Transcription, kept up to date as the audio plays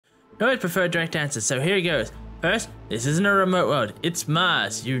I always prefer direct answers, so here he goes. First, this isn't a remote world, it's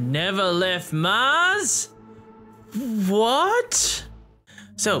Mars. You never left Mars? What?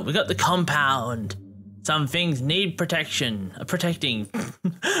 So, we got the compound. Some things need protection. Protecting.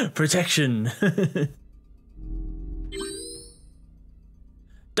 Protection.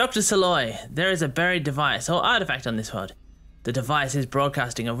 Dr. Saloy, there is a buried device or artifact on this world. The device is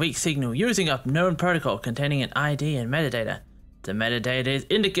broadcasting a weak signal using a known protocol containing an ID and metadata. The metadata is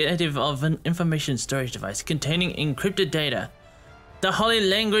indicative of an information storage device containing encrypted data. The holy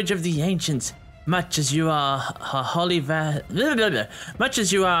language of the ancients. Much as you are holy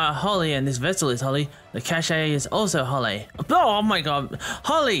and this vessel is holy, the cache is also holy. Oh my god,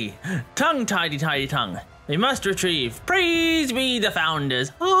 holy! Tongue, tidy tongue. They must retrieve. Praise be the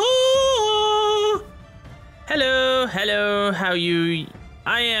founders. Oh! Hello, how you?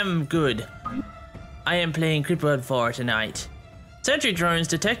 I am good. I am playing Creeper World 4 tonight. Sentry drones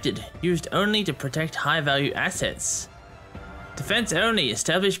detected, used only to protect high-value assets. Defense only,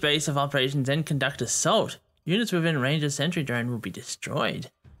 establish base of operations and conduct assault. Units within range of sentry drone will be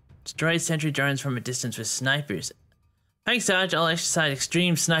destroyed. Destroy sentry drones from a distance with snipers. Thanks, Sarge, I'll exercise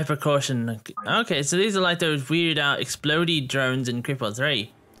extreme sniper caution. Okay, so these are like those weird explodey drones in Creeper World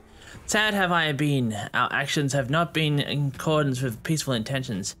 3. Sad have I been. Our actions have not been in accordance with peaceful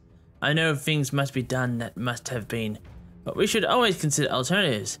intentions. I know things must be done that must have been, but we should always consider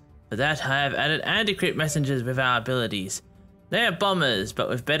alternatives. For that, I have added anti-crypt messengers with our abilities. They are bombers, but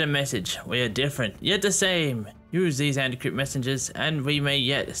with better message. We are different, yet the same. Use these anti-crypt messengers, and we may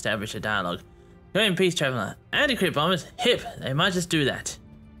yet establish a dialogue. Go in peace, traveler. Anti-crypt bombers? Hip, they might just do that.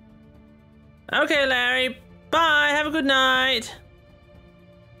 Okay, Larry. Bye, have a good night.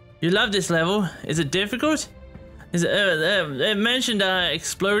 You love this level. Is it difficult? It mentioned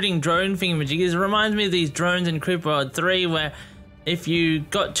exploding drone thingamajiggies. It reminds me of these drones in Creeper World 3 where if you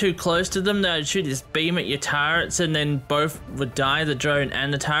got too close to them, they would shoot this beam at your turrets and then both would die, the drone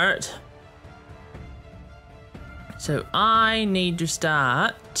and the turret. So I need to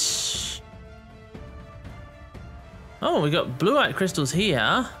start... Oh, we got blue-white crystals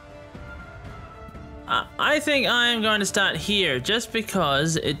here. I think I'm going to start here just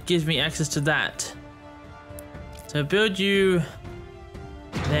because it gives me access to that. So build you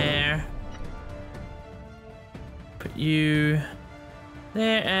there. Put you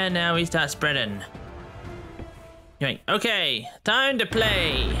there, and now we start spreading. Okay, time to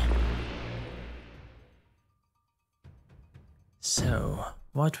play. So,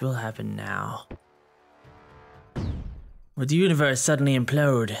 what will happen now? Will the universe suddenly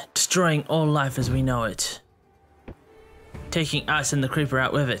implode, destroying all life as we know it? Taking us and the creeper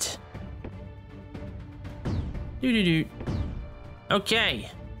out with it. Okay.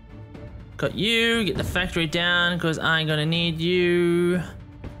 Got you, get the factory down, because I'm gonna need you.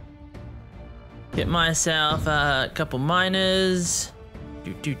 Get myself a couple miners.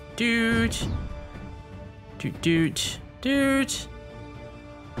 Doot.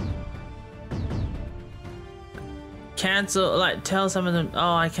 Cancel, like, tell some of them.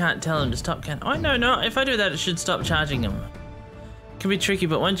 Oh, I can't tell them to stop Oh, no, if I do that, it should stop charging them. Can be tricky,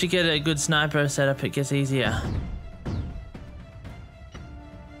 but once you get a good sniper setup, it gets easier.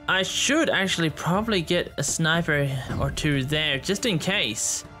 I should actually probably get a sniper or two there, just in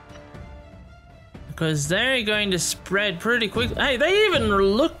case. Because they're going to spread pretty quick. Hey, they even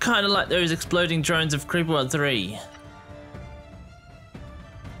look kind of like those exploding drones of Creeper World 3.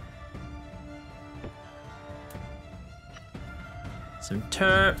 Some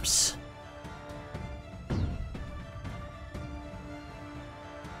terps.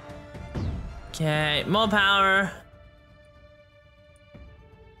 Okay, more power.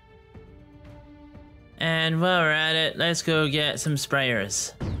 And while we're at it, let's go get some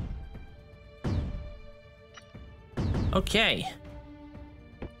sprayers. Okay.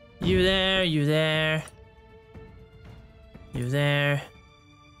 You there, you there. You there.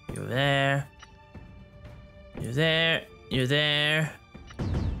 You there. You there. You there.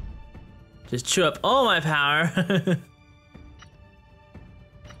 Just chew up all my power.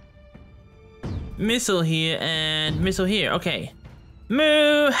 Missile here and missile here. Okay.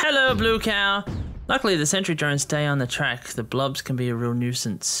 Moo! Hello, blue cow. Luckily, the sentry drones stay on the track. The blobs can be a real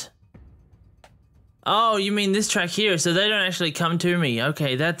nuisance. Oh, you mean this track here, so they don't actually come to me.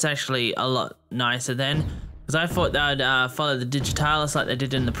 Okay, that's actually a lot nicer then. Because I thought they would follow the digitalis like they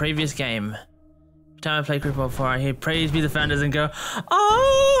did in the previous game. Every time I play Creeper World 4, I hear praise be the founders and go,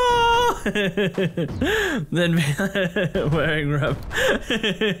 oh! Then wearing rub.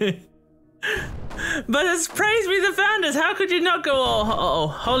 But it's praise be the founders. How could you not go all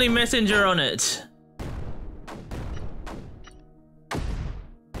holy messenger on it?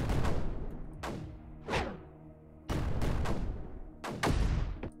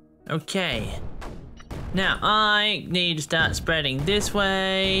 Okay. Now I need to start spreading this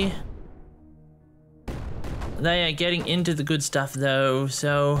way. They are getting into the good stuff though,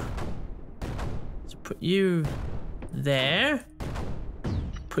 so let's put you there.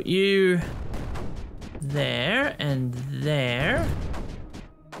 Put you there and there.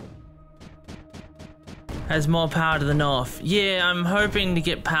 Has more power to the north. Yeah, I'm hoping to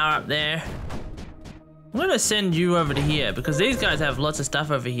get power up there. I'm gonna send you over to here because these guys have lots of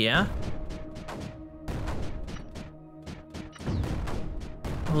stuff over here.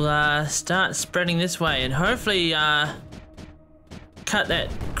 We'll start spreading this way and hopefully cut that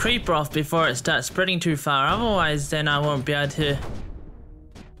creeper off before it starts spreading too far. Otherwise, then I won't be able to.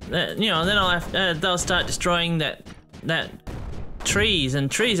 You know, then I'll have, they'll start destroying that trees,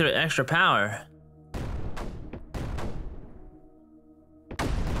 and trees are extra power.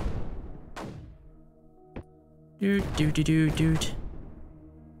 Doot.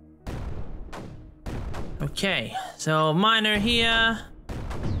 Okay, so miner here.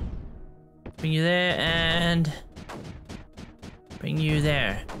 Bring you there and bring you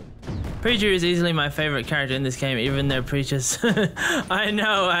there. Preacher is easily my favorite character in this game, even though Preacher's I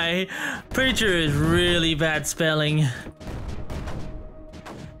know, Preacher is really bad spelling.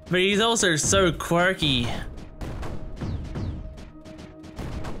 But he's also so quirky.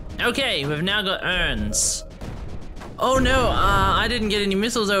 Okay, we've now got urns. Oh no, I didn't get any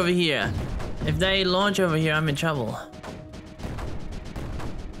missiles over here. If they launch over here, I'm in trouble.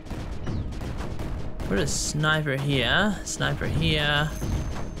 Put a sniper here,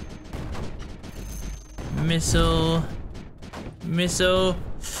 missile.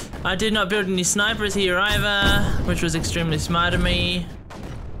 I did not build any snipers here either, which was extremely smart of me.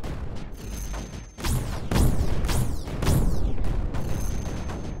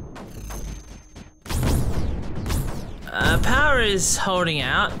 Power is holding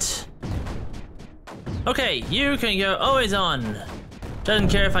out. Okay, you can go always on. Doesn't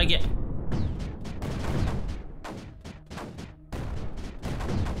care if I get...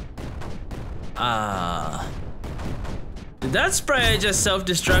 Did that sprayer just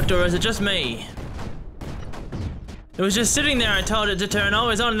self-destruct or is it just me? It was just sitting there, I told it to turn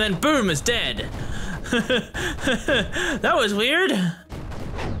always on and then boom, it's dead. That was weird.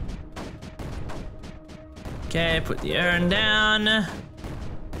 Okay, put the urn down.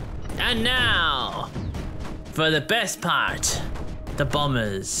 And now, for the best part, the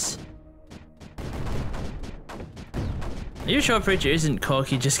bombers. Are you sure Preacher isn't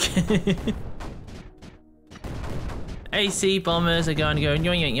corky? Just kidding. AC bombers are going to go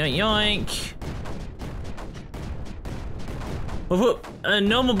yoink, yoink, yoink, yoink. We'll put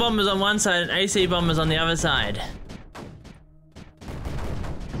normal bombers on one side and AC bombers on the other side.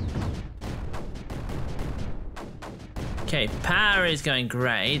 Okay, power is going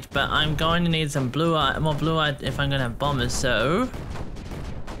great, but I'm going to need some more blue-eyed if I'm going to have bombers, so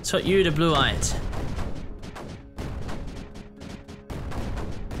swap you to blue-eyed.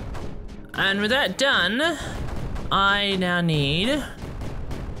 And with that done, I now need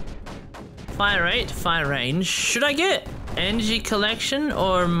fire rate, fire range. Should I get energy collection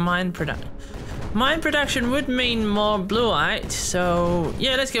or mine production? Mine production would mean more blue-eyed, so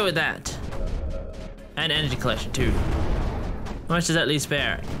yeah, let's go with that. And energy collection too. How much does that leave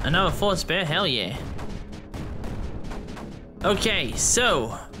spare? Another 4 spare? Hell yeah. Okay,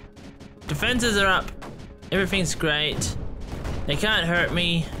 so defenses are up. Everything's great. They can't hurt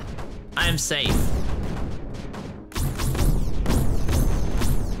me. I am safe.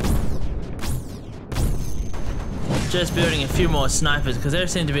 Just building a few more snipers because there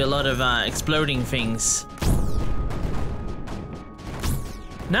seem to be a lot of exploding things.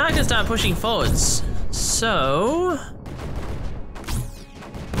 Now I can start pushing forwards. So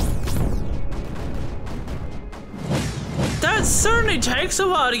that certainly takes a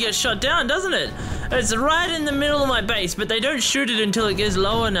while to get shot down, doesn't it? It's right in the middle of my base, but they don't shoot it until it gets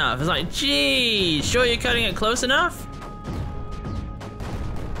low enough. It's like, geez, sure you're cutting it close enough?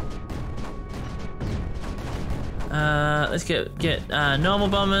 Let's get normal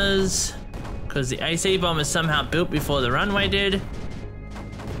bombers, because the AC bombers somehow built before the runway did.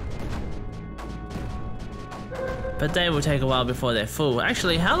 But they will take a while before they're full.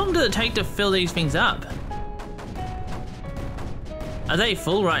 Actually, how long does it take to fill these things up? Are they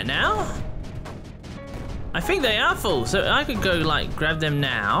full right now? I think they are full, so I could go like grab them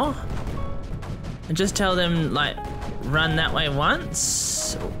now and just tell them like run that way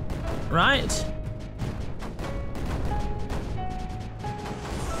once, right?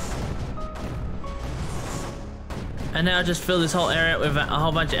 And now just fill this whole area with a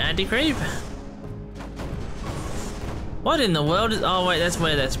whole bunch of anti-creep. What in the world is... Oh wait, that's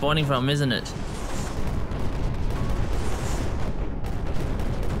where they're spawning from, isn't it?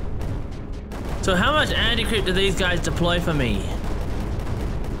 So how much anti-creep do these guys deploy for me?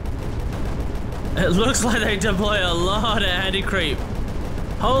 It looks like they deploy a lot of anti-creep.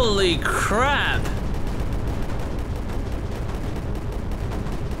 Holy crap!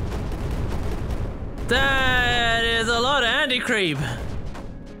 That is a lot of anti-creep.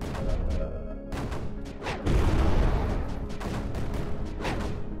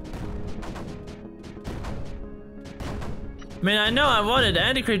 I mean, I know I wanted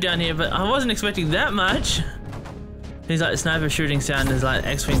anti-creep down here, but I wasn't expecting that much. Things like the sniper shooting sound is like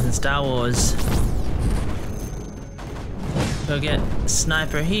X-Wings in Star Wars. Go get a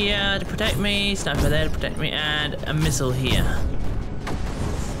sniper here to protect me, sniper there to protect me, and a missile here.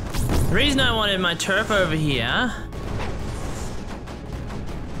 The reason I wanted my turret over here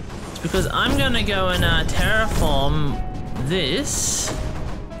is because I'm gonna go and terraform this.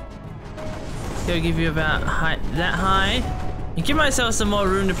 Go give you about that high. And give myself some more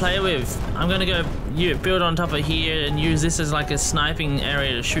room to play with. I'm gonna go build on top of here and use this as like a sniping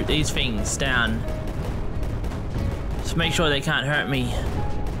area to shoot these things down. Just make sure they can't hurt me.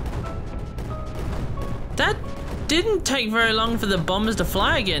 That didn't take very long for the bombers to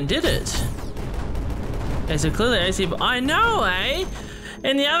fly again, did it? Okay, so clearly AC... I know, eh?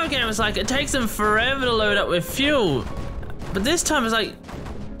 In the other game, it's like it takes them forever to load up with fuel. But this time it's like...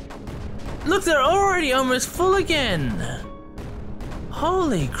 Look, they're already almost full again.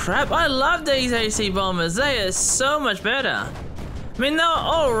 Holy crap, I love these AC bombers. They are so much better. I mean, they were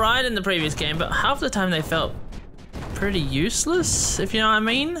alright in the previous game, but half the time they felt pretty useless, if you know what I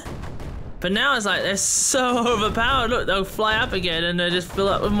mean. But now it's like they're so overpowered. Look, they'll fly up again and they just fill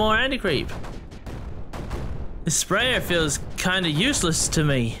up with more anti-creep. The sprayer feels kind of useless to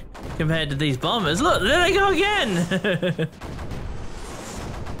me compared to these bombers. Look, there they go again.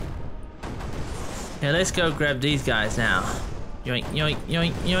 Yeah, let's go grab these guys now. Yoink, yoink,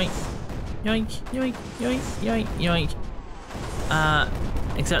 yoink, yoink. Yoink, yoink, yoink, yoink, yoink.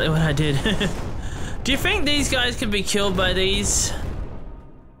 Exactly what I did. Do you think these guys could be killed by these?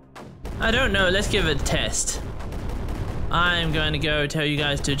 I don't know, let's give it a test. I'm going to go tell you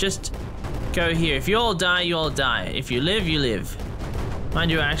guys to just go here. If you all die, you all die. If you live, you live.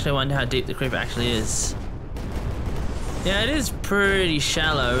 Mind you, I actually wonder how deep the creeper actually is. Yeah, it is pretty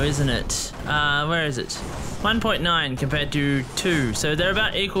shallow, isn't it? Where is it? 1.9 compared to 2, so they're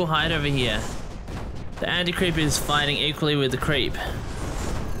about equal height over here. The anti-creep is fighting equally with the creep.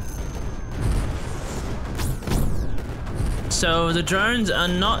 So the drones are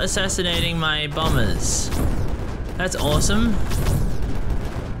not assassinating my bombers. That's awesome.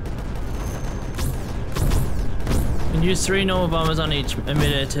 And use 3 normal bombers on each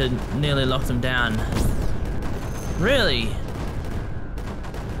emitter to nearly lock them down. Really?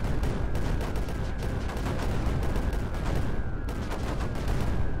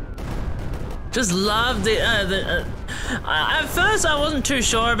 Just love the at first I wasn't too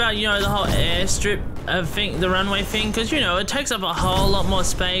sure about, you know, the whole airstrip thing, the runway thing, because, you know, it takes up a whole lot more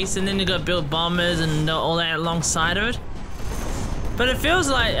space and then you gotta build bombers and all that alongside of it. But it feels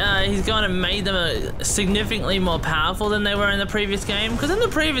like he's gone and made them significantly more powerful than they were in the previous game, because in the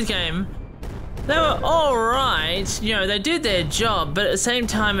previous game they were alright, you know, they did their job, but at the same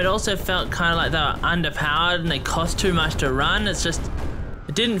time it also felt kind of like they were underpowered and they cost too much to run. It's just,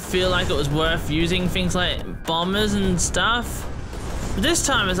 it didn't feel like it was worth using things like bombers and stuff. But this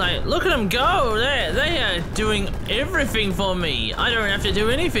time it's like, look at them go! They are doing everything for me. I don't have to do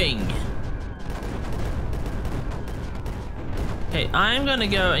anything. Okay, I'm gonna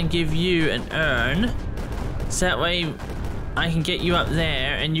go and give you an urn, so that way I can get you up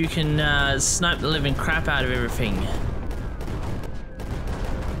there and you can snipe the living crap out of everything.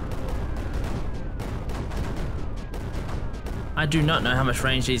 I do not know how much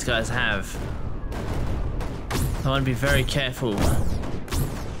range these guys have. I want to be very careful.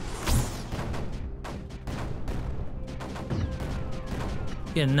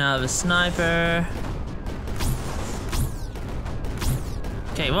 Get another sniper.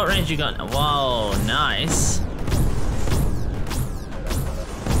 Okay, what range you got? Whoa, nice.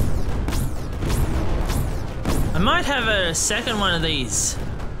 I might have a second one of these.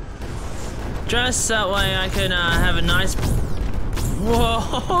 Just that way I can have a nice...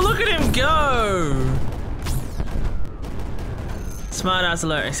 Whoa, look at him go! Smart ass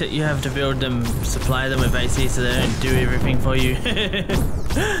alert, except you have to build them, supply them with AC so they don't do everything for you.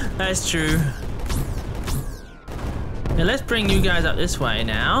 That's true. Now let's bring you guys up this way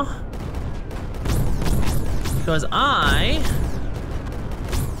now. Because I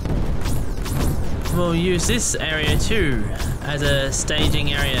we'll use this area too as a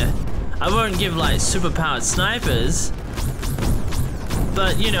staging area. I won't give like superpowered snipers,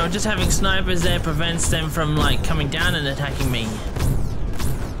 but you know, just having snipers there prevents them from like coming down and attacking me.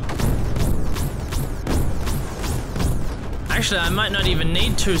 Actually, I might not even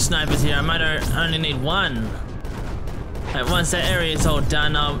need 2 snipers here. I might only need 1. Like, once that area is all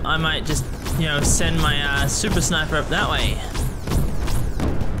done, I might just, you know, send my super sniper up that way.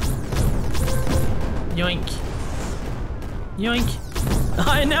 Yoink. Yoink.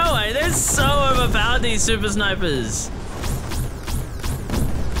 I know, they're so overpowered, these super snipers.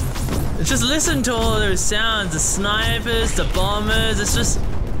 Just listen to all those sounds, the snipers, the bombers, it's just...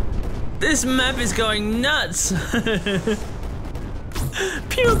 This map is going nuts.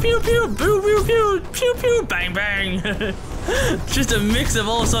 Pew pew pew, pew pew pew, pew pew, bang bang. Just a mix of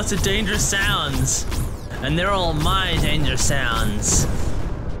all sorts of dangerous sounds. And they're all my dangerous sounds.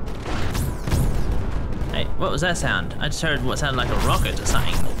 Hey, what was that sound? I just heard what sounded like a rocket or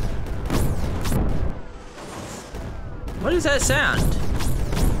something. What is that sound?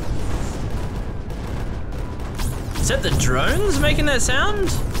 Is that the drones making that sound?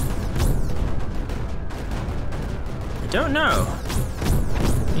 I don't know.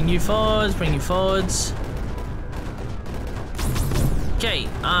 Bring you forwards, bring you forwards. Okay,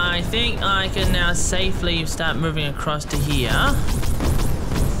 I think I can now safely start moving across to here.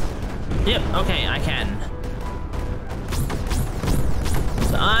 Yep, okay, I can.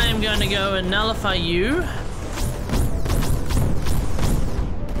 So I'm going to go and nullify you.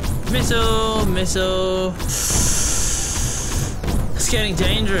 Missile, missile. It's getting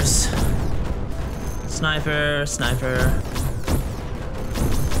dangerous. Sniper, sniper.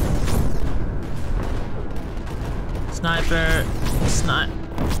 Sniper,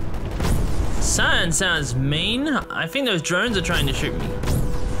 Sun sounds mean. I think those drones are trying to shoot me.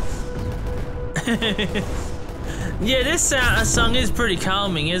 Yeah, this song is pretty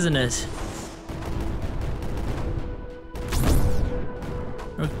calming, isn't it?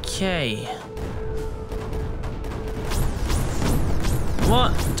 Okay.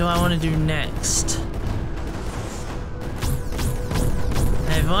 What do I want to do next?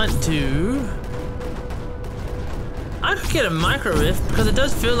 I want to... I could get a micro rift because it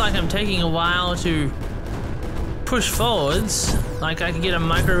does feel like I'm taking a while to push forwards. Like I could get a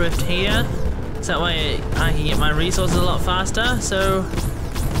micro rift here, so that way I can get my resources a lot faster. So,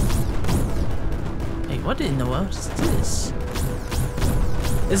 hey, what in the world is this?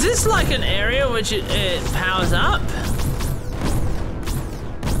 Is this like an area which it powers up?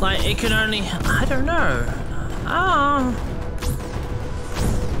 Like it can only, I don't know. Oh.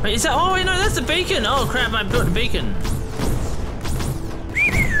 Wait, is that, oh wait, no, that's the beacon. Oh crap, I built a beacon.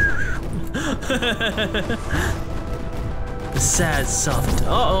 The sad soft.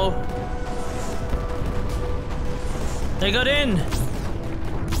 Uh-oh. They got in.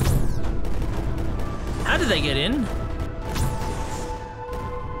 How did they get in?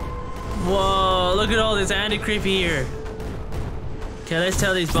 Whoa, look at all this anti-creep here. Okay, let's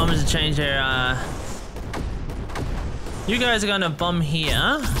tell these bombers to change their, You guys are gonna bomb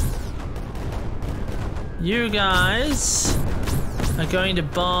here. You guys are going to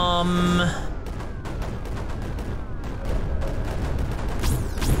bomb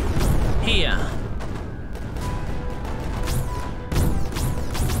here.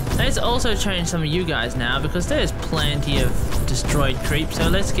 Let's also change some of you guys now because there's plenty of destroyed creep, so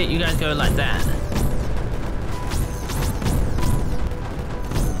let's get you guys going like that.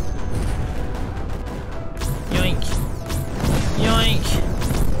 Yoink. Yoink.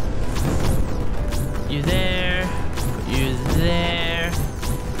 Put you there. Put you there.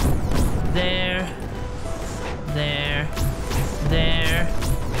 There. There. There.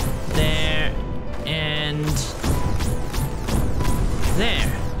 There. And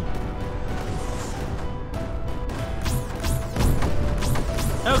there.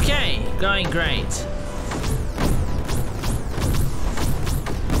 Okay, going great.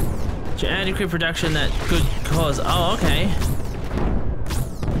 Your anti-creep production that could cause. Oh, okay.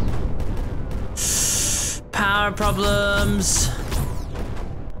 Power problems.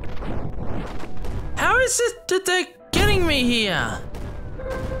 How is it that they're getting me here?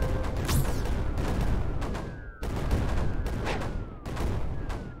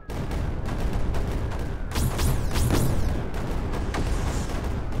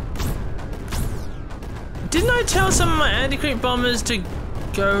 Didn't I tell some of my anti-creep bombers to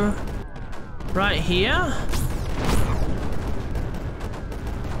go right here?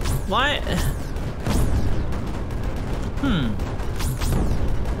 Why?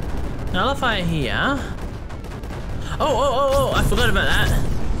 Nullify here. Oh, I forgot about that.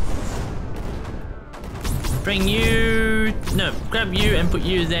 Bring you... No, grab you and put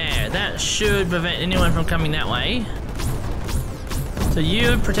you there. That should prevent anyone from coming that way. So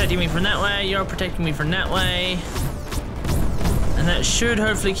you're protecting me from that way, you're protecting me from that way. And that should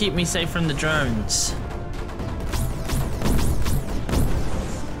hopefully keep me safe from the drones.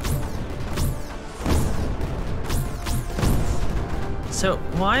 So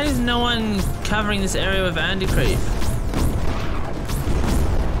why is no one covering this area with anti-creep?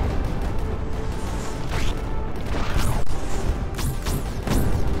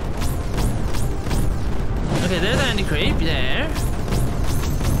 Okay, there's anti-creep there.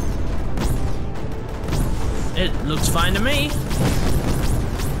 It looks fine to me.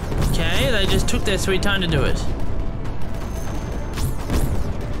 Okay, they just took their sweet time to do it.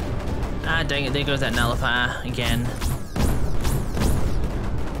 Ah, dang it, there goes that nullifier again.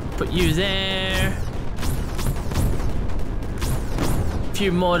 Put you there. A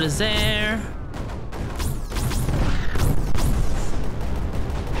few mortars there.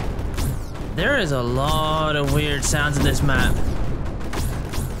 There is a lot of weird sounds in this map.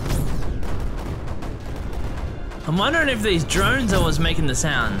 I'm wondering if these drones are what's making the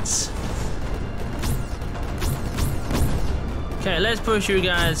sounds. Okay, let's push you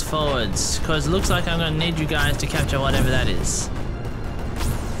guys forwards, because it looks like I'm gonna need you guys to capture whatever that is.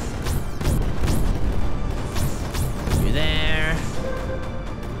 You there.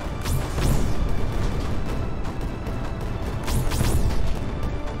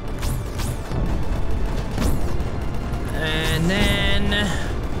 And then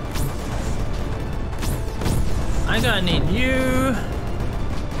I'm gonna need you.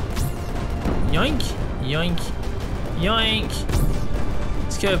 Yoink, yoink, yoink.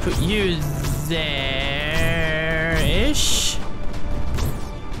 Let's go put you there-ish.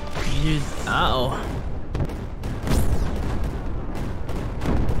 You, uh-oh.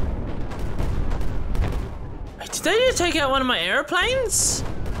 Did they just take out one of my airplanes?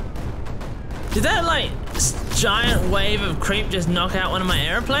 Did that, like, giant wave of creep just knock out one of my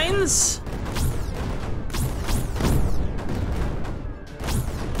airplanes?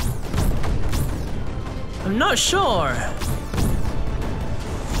 I'm not sure.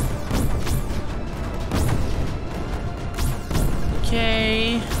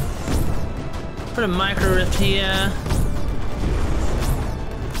 Okay. Put a micro rift here.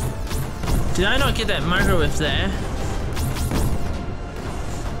 Did I not get that micro rift there?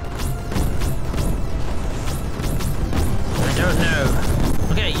 I don't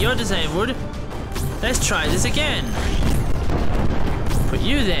know. Okay, you're disabled. Let's try this again. Put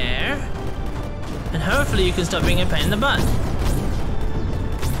you there. And hopefully you can stop being a pain in the butt.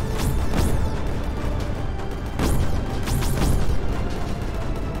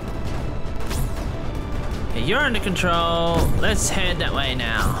 Okay, you're under control. Let's head that way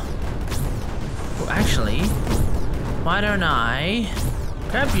now. Well, actually, why don't I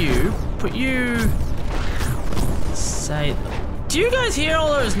grab you, put you... Say... Do you guys hear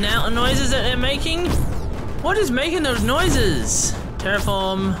all those noises that they're making? What is making those noises?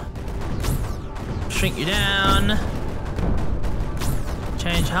 Terraform. Shrink you down.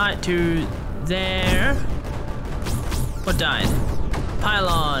 Change height to there. What died?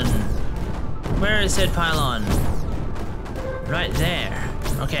 Pylon. Where is said pylon? Right there.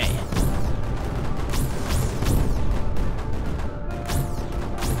 Okay.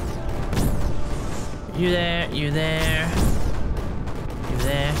 You there, you there. You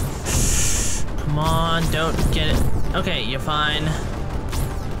there. Come on, don't get it. Okay, you're fine.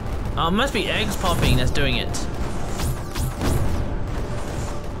 Oh, it must be eggs popping that's doing it.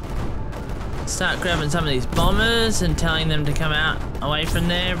 Start grabbing some of these bombers and telling them to come out away from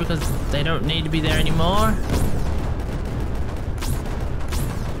there because they don't need to be there anymore.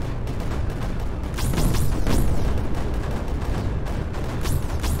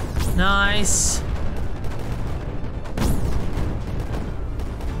 Nice.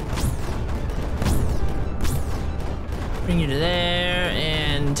 Bring you to there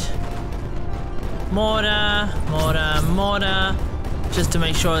and mortar, mortar, mortar, just to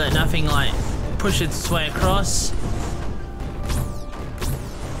make sure that nothing like pushes its way across.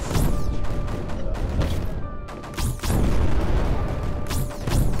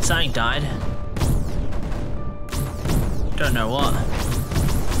 Something died. Don't know what.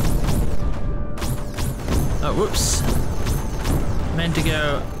 Oh, whoops. Meant to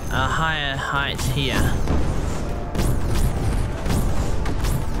go a higher height here.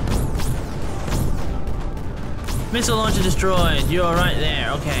 Missile launcher destroyed. You're right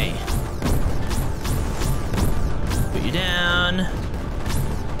there. Okay. Put you down.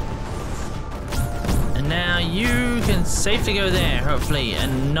 And now you can safely go there, hopefully,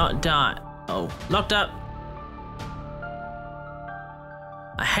 and not die. Oh, locked up.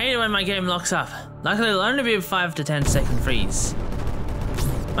 I hate it when my game locks up. Luckily, it'll only be a 5 to 10 second freeze.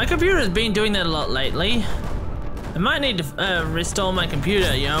 My computer's been doing that a lot lately. I might need to restore my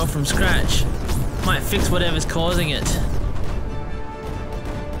computer, you know, from scratch. Might fix whatever's causing it.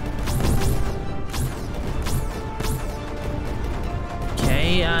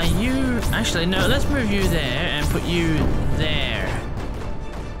 Okay, you... Actually, no, let's move you there and put you there.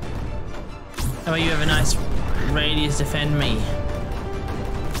 That way you have a nice radius to defend me.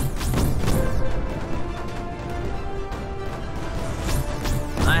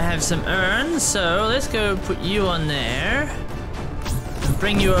 I have some urns, so let's go put you on there and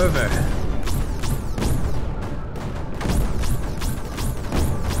bring you over.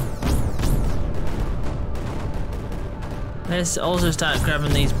 Let's also start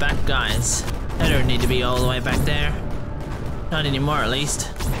grabbing these back guys. They don't need to be all the way back there. Not anymore, at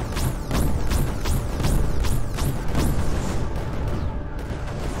least.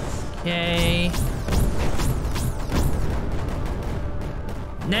 Okay.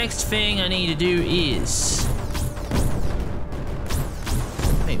 Next thing I need to do is...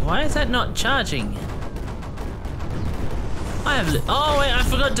 Wait, why is that not charging? I have... Oh wait, I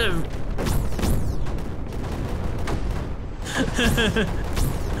forgot to...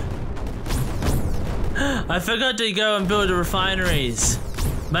 I forgot to go and build the refineries.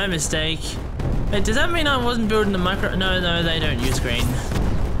 My mistake. Wait, does that mean I wasn't building the micro... No, they don't use green.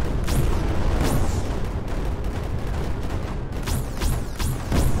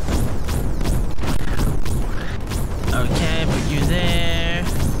 Okay, put you there.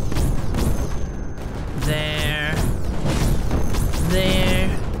 There. There.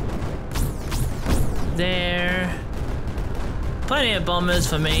 There. Plenty of bombers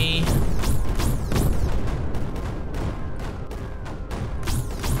for me.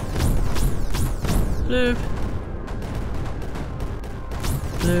 Bloop.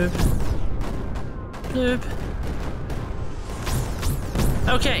 Bloop. Bloop.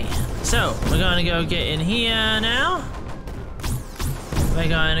 Okay, so we're gonna go get in here now. We're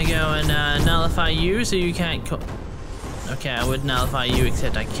gonna go and nullify you so you can't okay, I would nullify you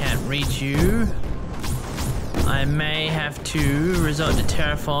except I can't reach you. I may have to resort to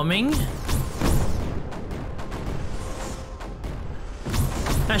terraforming.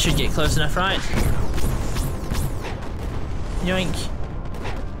 I should get close enough, right? Yoink.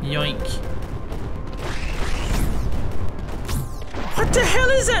 Yoink. What the hell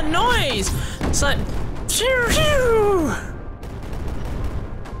is that noise? It's like...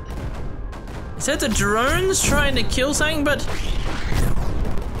 Is that the drones trying to kill something? But...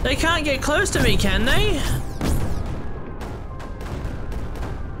 They can't get close to me, can they?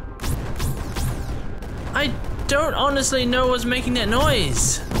 I don't honestly know what's making that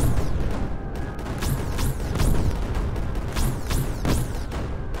noise.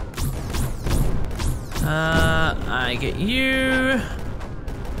 I get you.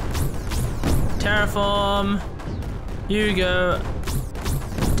 Terraform. You go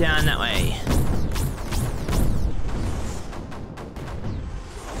down that way.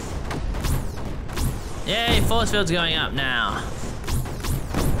 Yay, force field's going up now.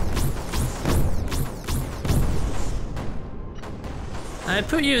 I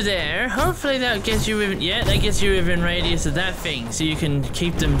put you there. Hopefully that gets you within... Yeah, that gets you within radius of that thing, so you can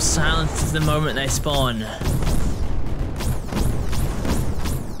keep them silenced the moment they spawn.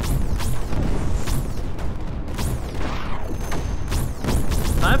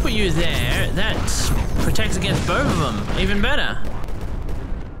 If I put you there, that protects against both of them. Even better.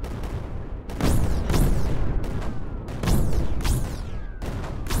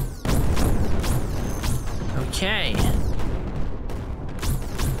 Okay.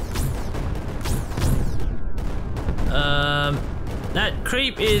 That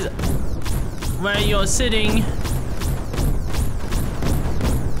creep is where you're sitting.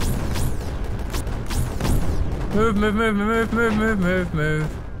 Move, move, move, move, move, move, move, move.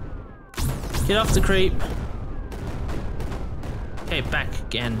 Get off the creep. Okay, back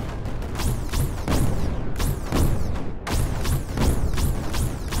again.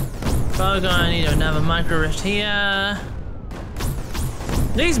 Probably gonna need another micro rift here.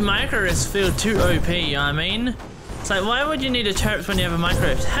 These micro rifts feel too OP, you know what I mean? It's like, why would you need a turret when you have a micro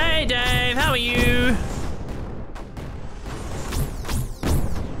rift? Hey Dave, how are you?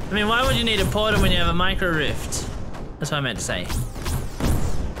 I mean, why would you need a portal when you have a micro rift? That's what I meant to say.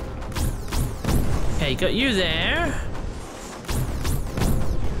 Okay, got you there.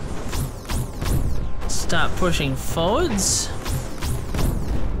 Start pushing forwards.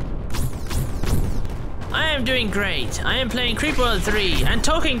 I am doing great. I am playing Creeper World 3 and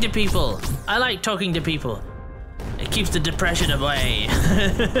talking to people. I like talking to people. keeps the depression away.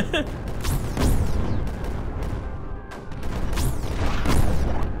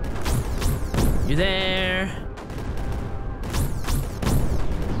 You there?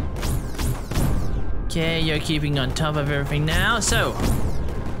 Okay, you're keeping on top of everything now. So,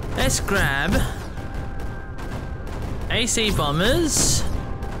 let's grab AC bombers.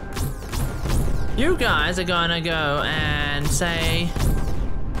 You guys are gonna go and say,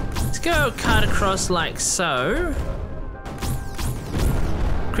 let's go cut across like so.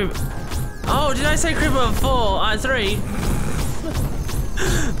 Oh, did I say Creeper World 4? 3.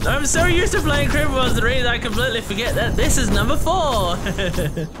 I'm so used to playing Creeper World 3 that I completely forget that this is number 4.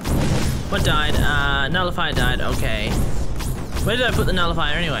 What died? Nullifier died, okay. Where did I put the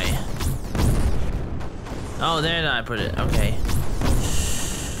nullifier anyway? Oh, there did I put it, okay.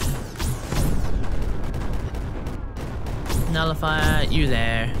 Nullifier, you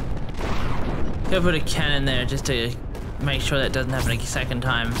there. Go put a cannon there just to make sure that doesn't happen a second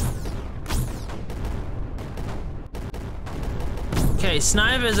time. Okay,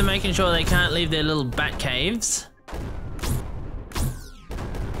 snipers are making sure they can't leave their little bat caves.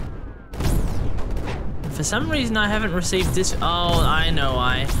 For some reason I haven't received this. Oh, I know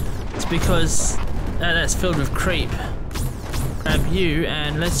why. It's because that's filled with creep. Grab you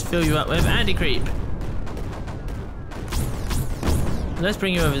and let's fill you up with anti-creep. Let's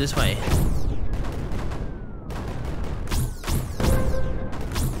bring you over this way.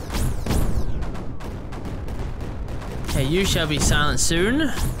 Okay, you shall be silent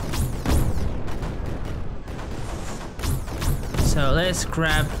soon. So let's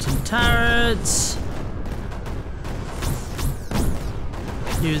grab some turrets.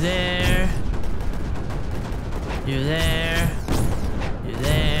 You there. You there. You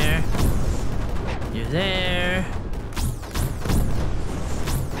there. You there.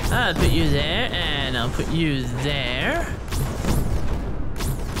 I'll put you there, and I'll put you there.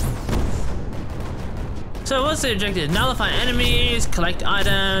 So what's the objective? Nullify enemies, collect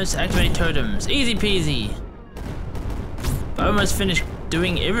items, activate totems. Easy peasy. Almost finished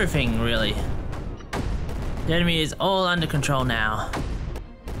doing everything, really. The enemy is all under control now.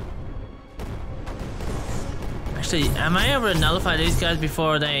 Actually, am I able to nullify these guys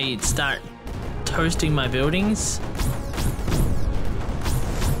before they start toasting my buildings?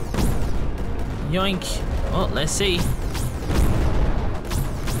 Yoink. Well, let's see.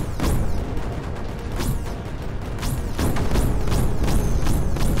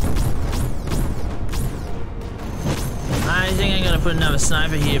 I think I'm gonna put another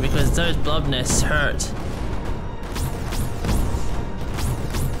sniper here because those blob nests hurt.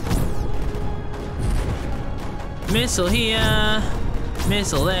 Missile here,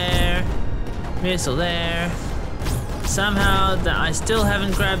 missile there, missile there. Somehow that I still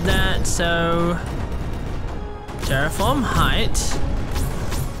haven't grabbed that, so terraform height.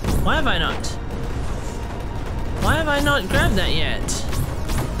 Why have I not? Why have I not grabbed that yet?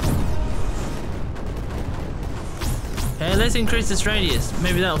 Okay, let's increase this radius.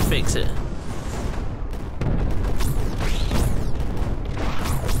 Maybe that'll fix it.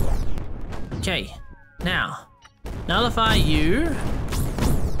 Okay, now nullify you.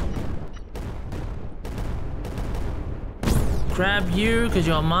 Grab you, because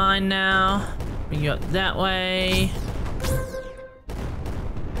you're mine now. Bring you up that way.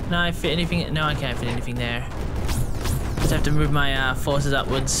 Can I fit anything? No, I can't fit anything there. Just have to move my forces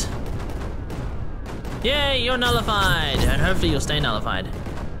upwards. Yay, you're nullified! And hopefully you'll stay nullified.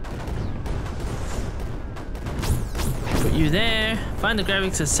 Put you there. Find the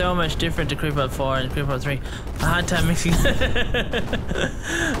graphics are so much different to Creeper World 4 and Creeper World 3. A hard time mixing.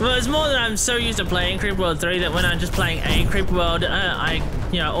 Well, it's more that I'm so used to playing Creeper World 3 that when I'm just playing a Creeper World, I,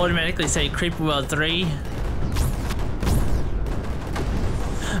 automatically say Creeper World 3.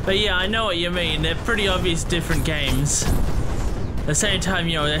 But yeah, I know what you mean. They're pretty obvious different games. At the same time,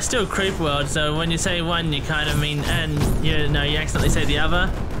 they're still Creeper World, so when you say one, you kind of mean, and you accidentally say the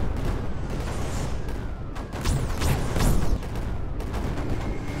other.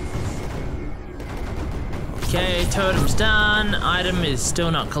 Okay, totem's done. Item is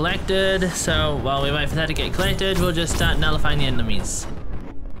still not collected, so while we wait for that to get collected, we'll just start nullifying the enemies.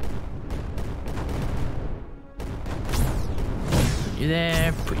 Put you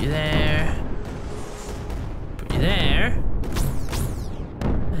there, put you there, put you there.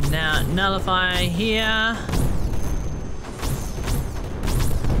 And now nullify here.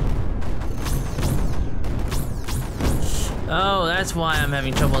 Oh, that's why I'm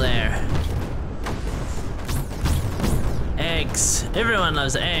having trouble there. Eggs. Everyone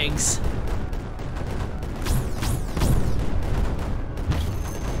loves eggs.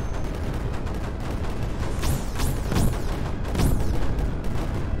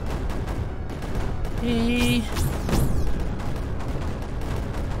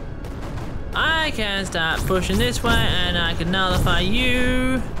 I can start pushing this way and I can nullify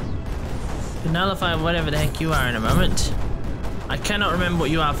you. Can nullify whatever the heck you are in a moment. I cannot remember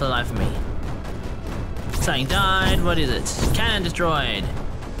what you are for the life of me. Something died. What is it? Cannon destroyed.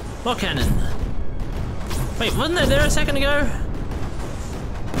 What cannon? Wait, wasn't it there a second ago?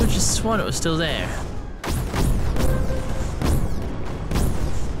 I just sworn it was still there.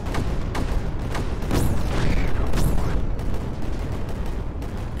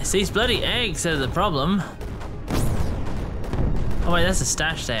 It's these bloody eggs that are the problem. Oh wait, that's a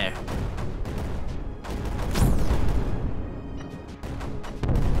stash there.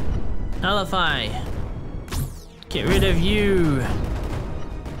 Nullify. Get rid of you.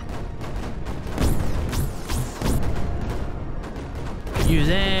 Put you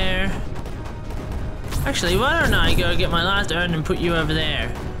there. Actually, why don't I go get my last urn and put you over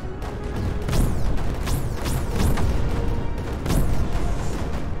there?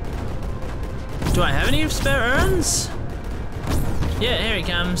 Do I have any spare urns? Yeah, here he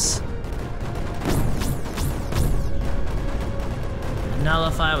comes.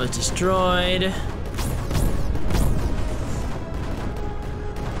 Nullify was destroyed.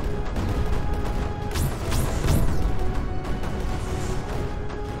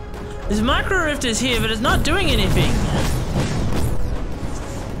 This micro rift is here, but it's not doing anything.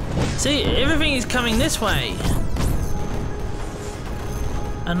 See, everything is coming this way.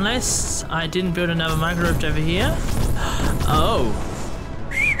 Unless I didn't build another micro rift over here. Oh.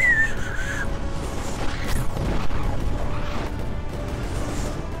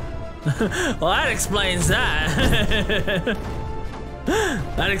 Well, that explains that.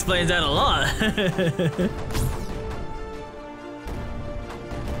 That explains that a lot.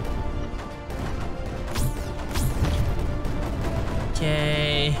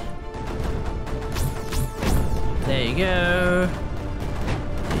 Okay. There you go.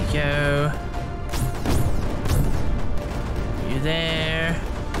 There you go. You there.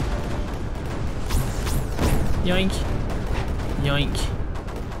 Yoink. Yoink.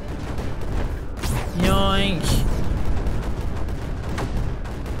 Yoink.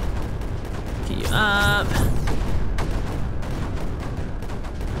 Get you up.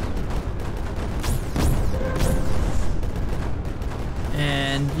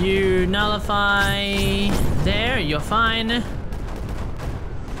 And you nullify there, you're fine.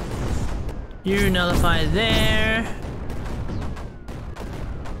 You nullify there.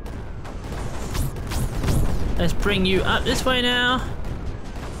 Let's bring you up this way now.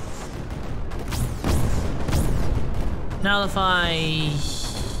 Nullify.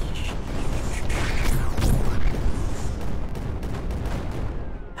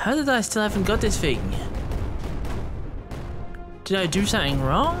 How did I still haven't got this thing? Did I do something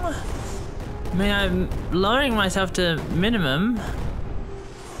wrong? I mean, I'm lowering myself to minimum.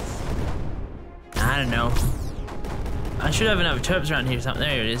 I don't know. I should have enough turps around here or something.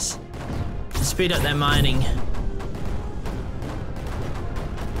 There it is. To speed up their mining.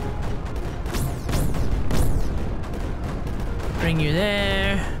 Bring you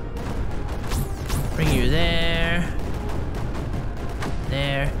there. Bring you there.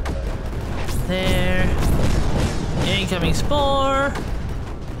 There. There. Incoming spore.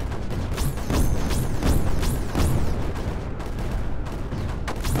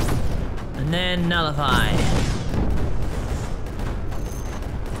 And then nullify.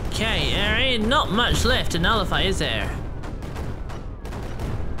 Okay, there ain't not much left to nullify, is there?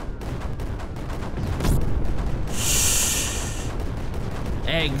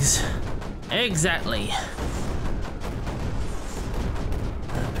 Eggs. Exactly.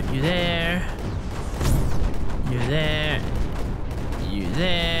 I'll put you there. You there. You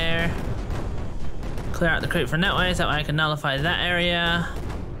there. Clear out the crate from that way so I can nullify that area.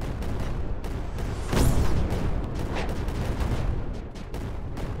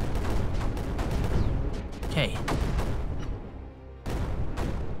 Okay.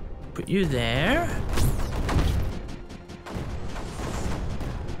 Put you there.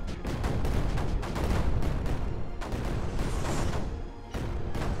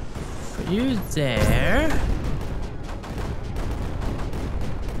 Put you there.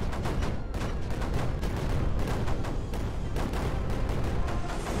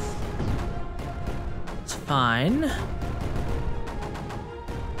 It's fine.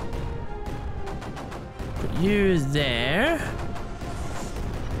 You there.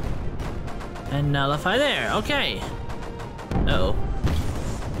 And nullify there. Okay. Uh-oh.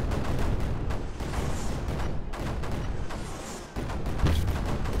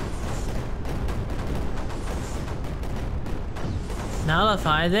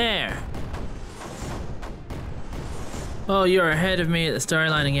 Nullify there. Oh, you're ahead of me at the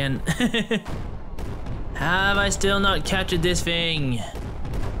storyline again. Have I still not captured this thing?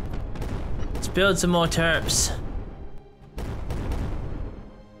 Let's build some more terps.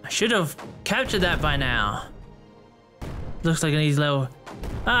 I should have captured that by now. Looks like an easy level.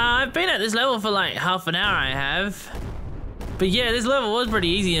 I've been at this level for like half an hour, I have. But yeah, this level was pretty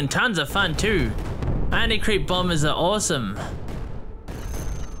easy and tons of fun too. Anti-creep bombers are awesome.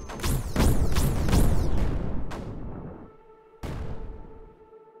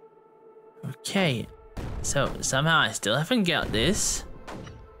 Okay, so somehow I still haven't got this.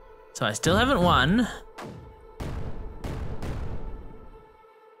 So I still haven't won.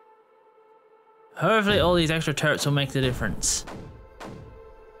 Hopefully all these extra turrets will make the difference. And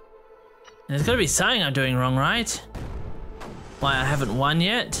there's gotta be something I'm doing wrong, right? Why I haven't won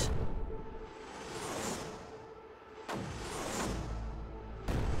yet?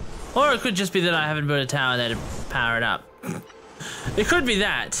 Or it could just be that I haven't built a tower there to power it up. It could be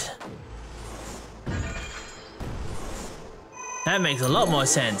that. That makes a lot more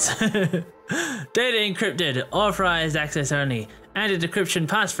sense. Data encrypted, authorized access only, anti-decryption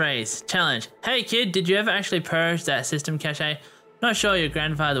passphrase, challenge. Hey kid, did you ever actually purge that system cache? Not sure your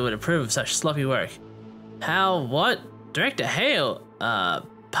grandfather would approve of such sloppy work. How, what? Director Hale,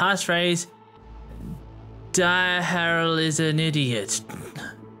 passphrase, Harold is an idiot.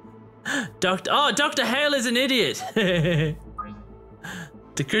 Dr. Hale is an idiot.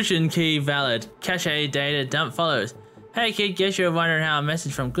 Decryption key valid, cache data dump follows. Hey kid, guess you're wondering how a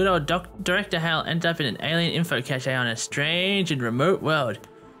message from good old Director Hale ended up in an alien info cache on a strange and remote world.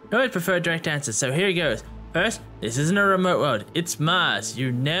 No one preferred direct answers, so here goes. First, this isn't a remote world, it's Mars.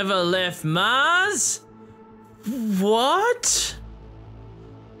 You never left Mars? What?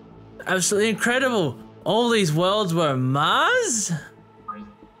 Absolutely incredible. All these worlds were Mars?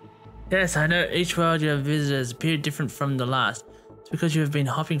 Yes, I know each world you have visited has appeared different from the last. It's because you have been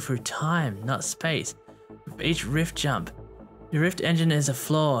hopping through time, not space. With each rift jump, your rift engine is a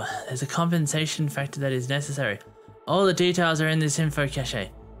flaw. There's a compensation factor that is necessary. All the details are in this info cache.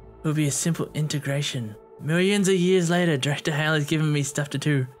 It will be a simple integration. Millions of years later, Director Hale has given me stuff to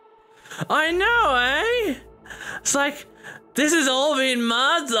do. I know, eh? It's like, this has all been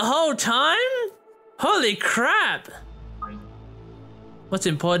Mars the whole time? Holy crap! What's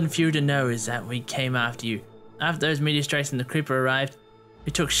important for you to know is that we came after you. After those meteor strikes and the Creeper arrived,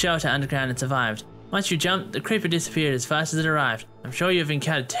 we took shelter underground and survived. Once you jumped, the Creeper disappeared as fast as it arrived. I'm sure you've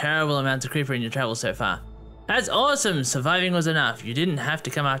encountered terrible amounts of Creeper in your travels so far. That's awesome! Surviving was enough. You didn't have to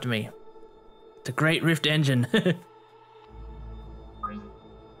come after me. The Great Rift Engine.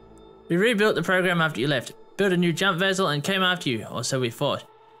 We rebuilt the program after you left, built a new jump vessel and came after you, or so we thought.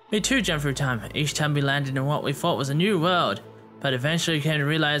 We too jumped through time. Each time we landed in what we thought was a new world, but eventually came to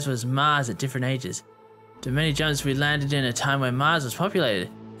realize was Mars at different ages. After many jumps, we landed in a time where Mars was populated.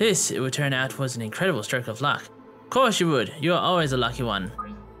 This, it would turn out, was an incredible stroke of luck. Of course you would. You are always a lucky one.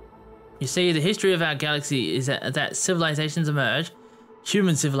 You see, the history of our galaxy is that civilizations emerge,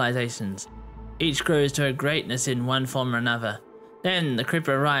 human civilizations. Each grows to a greatness in one form or another. Then the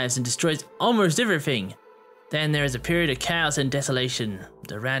Creeper arrives and destroys almost everything. Then there is a period of chaos and desolation.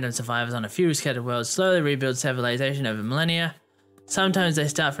 The random survivors on a few scattered worlds slowly rebuild civilization over millennia. Sometimes they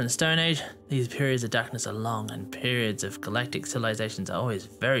start from the Stone Age. These periods of darkness are long, and periods of galactic civilizations are always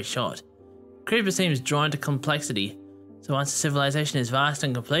very short. Creeper seems drawn to complexity, so once a civilization is vast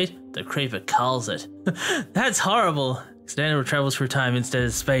and complete, the Creeper culls it. That's horrible! Accidental travels through time instead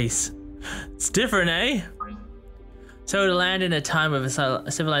of space. It's different, eh? So to land in a time with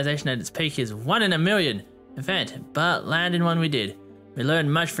a civilization at its peak is 1 in a million event, but land in one we did. We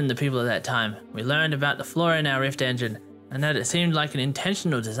learned much from the people of that time. We learned about the flaw in our rift engine, and that it seemed like an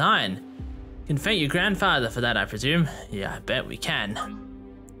intentional design. You can thank your grandfather for that, I presume. Yeah, I bet we can.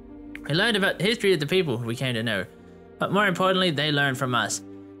 We learned about the history of the people we came to know, but more importantly, they learned from us.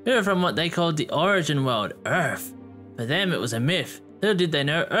 We were from what they called the origin world, Earth. For them, it was a myth. Little did they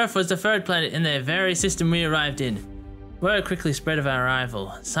know, Earth was the third planet in their very system we arrived in. Word quickly spread of our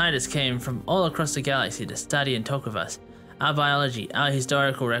arrival. Scientists came from all across the galaxy to study and talk with us. Our biology, our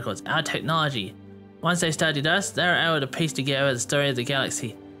historical records, our technology. Once they studied us, they were able to piece together the story of the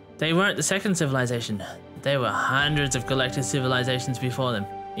galaxy. They weren't the second civilization. There were hundreds of galactic civilizations before them,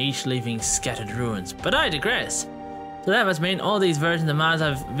 each leaving scattered ruins. But I digress. So that must mean all these versions of Mars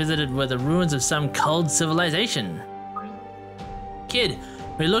I've visited were the ruins of some culled civilization. Kid,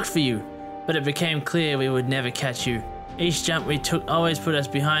 we looked for you, but it became clear we would never catch you. Each jump we took always put us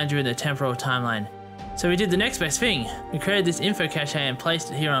behind you in the temporal timeline. So we did the next best thing. We created this info cache and placed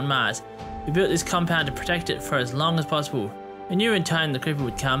it here on Mars. We built this compound to protect it for as long as possible. We knew in time the Creeper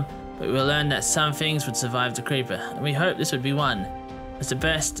would come, but we learned that some things would survive the creeper, and we hoped this would be one. It's the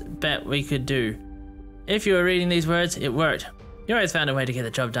best bet we could do. If you were reading these words, it worked. You always found a way to get the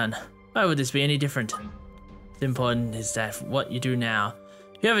job done. Why would this be any different? What's important is that what you do now.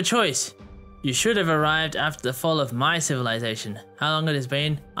 You have a choice. You should have arrived after the fall of my civilization. How long it has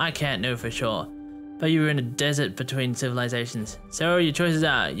been, I can't know for sure. But you were in a desert between civilizations. So your choices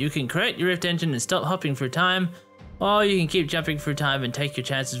are, you can correct your rift engine and stop hopping through time, or you can keep jumping through time and take your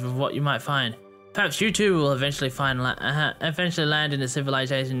chances with what you might find. Perhaps you too will eventually land in the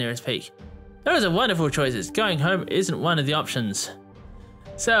civilization nearest peak. Those are wonderful choices. Going home isn't one of the options.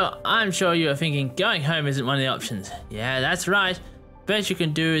 So, I'm sure you are thinking, going home isn't one of the options. Yeah, that's right. Best you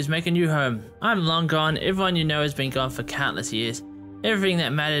can do is make a new home. I'm long gone. Everyone you know has been gone for countless years. Everything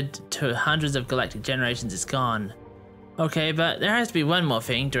that mattered to hundreds of galactic generations is gone. Okay, but there has to be one more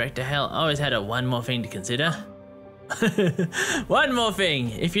thing. Director Hell always had a one more thing to consider. One more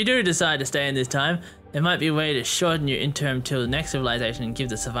thing. If you do decide to stay in this time, there might be a way to shorten your interim till the next civilization and give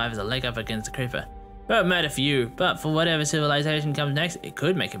the survivors a leg up against the creeper. It won't matter for you, but for whatever civilization comes next, it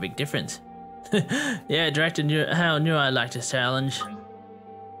could make a big difference. Yeah, Director Hell knew I'd like this challenge.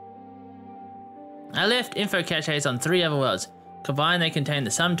 I left info caches on 3 other worlds. Combined, they contain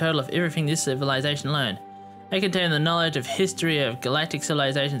the sum total of everything this civilization learned. They contain the knowledge of history of galactic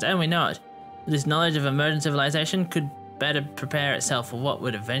civilizations, and we know it. This knowledge of emergent civilization could better prepare itself for what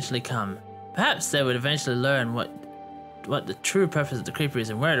would eventually come. Perhaps they would eventually learn what the true purpose of the creeper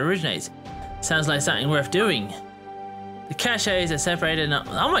is and where it originates. Sounds like something worth doing. The caches are separated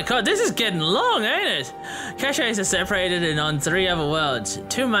oh my god, this is getting long, ain't it? Caches are separated and on 3 other worlds.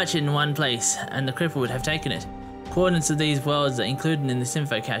 Too much in one place, and the creeper would have taken it. Coordinates of these worlds are included in this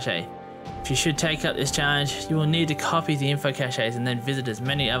info cache. If you should take up this challenge, you will need to copy the info caches and then visit as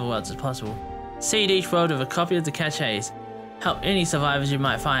many other worlds as possible. Seed each world with a copy of the caches. Help any survivors you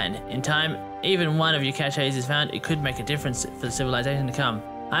might find. In time, even one of your caches is found, it could make a difference for the civilization to come.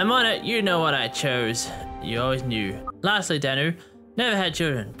 I'm on it, you know what I chose. You always knew. Lastly, Danu, never had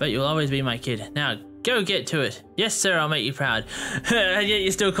children, but you'll always be my kid. Now, go get to it. Yes, sir, I'll make you proud. And yet you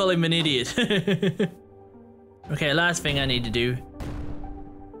still call him an idiot. Okay, last thing I need to do.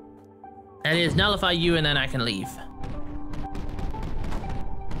 That is nullify you and then I can leave.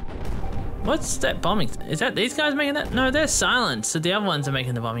 What's that bombing? Is that these guys making that? No, they're silent, so the other ones are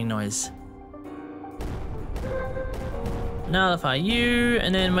making the bombing noise. Nullify you,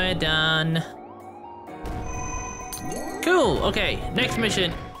 and then we're done. Cool, okay, next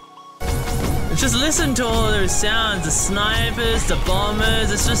mission. Just listen to all those sounds, the snipers, the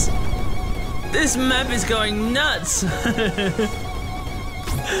bombers, it's just... This map is going nuts!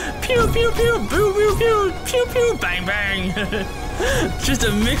 Pew pew pew, boo boo pew, pew pew, bang bang! Just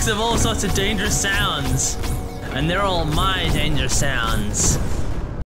a mix of all sorts of dangerous sounds. And they're all my dangerous sounds.